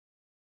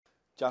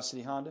Johnson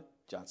City Honda,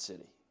 Johnson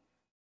City.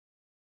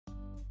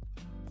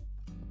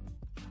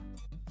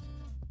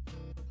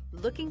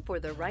 Looking for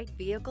the right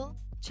vehicle?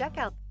 Check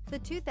out the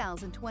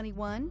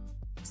 2021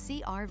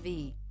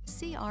 CR-V.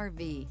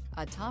 CR-V,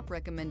 a top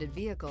recommended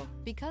vehicle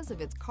because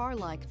of its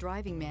car-like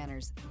driving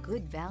manners,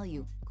 good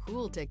value,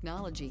 cool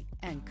technology,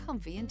 and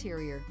comfy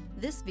interior.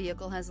 This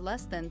vehicle has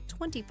less than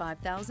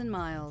 25,000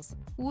 miles.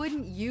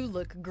 Wouldn't you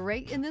look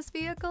great in this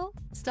vehicle?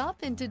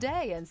 Stop in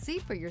today and see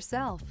for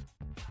yourself.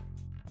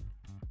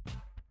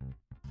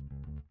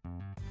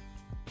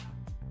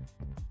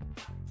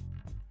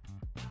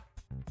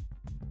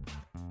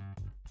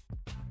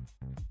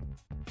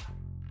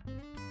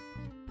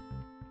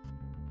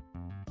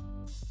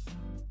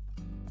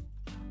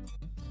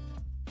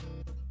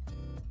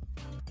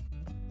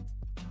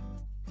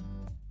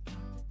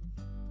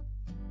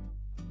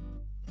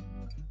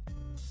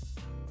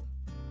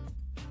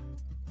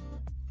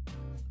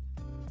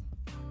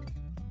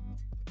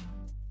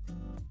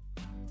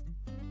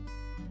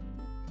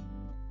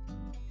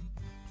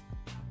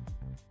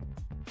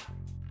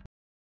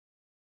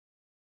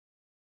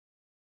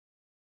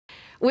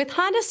 With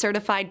Honda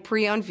certified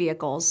pre-owned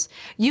vehicles,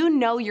 you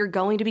know you're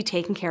going to be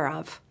taken care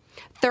of.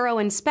 Thorough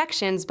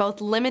inspections,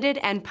 both limited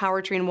and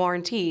powertrain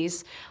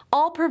warranties,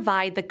 all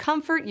provide the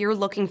comfort you're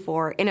looking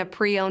for in a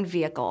pre-owned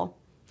vehicle.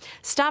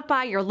 Stop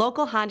by your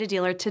local Honda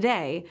dealer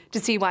today to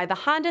see why the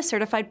Honda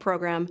certified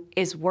program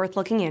is worth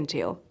looking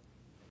into.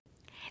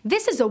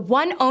 This is a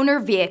one-owner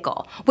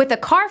vehicle with a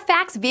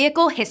Carfax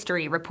Vehicle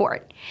History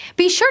Report.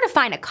 Be sure to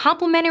find a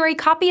complimentary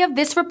copy of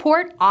this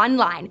report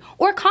online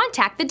or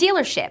contact the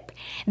dealership.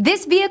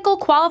 This vehicle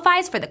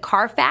qualifies for the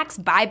Carfax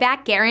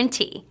Buyback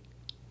Guarantee.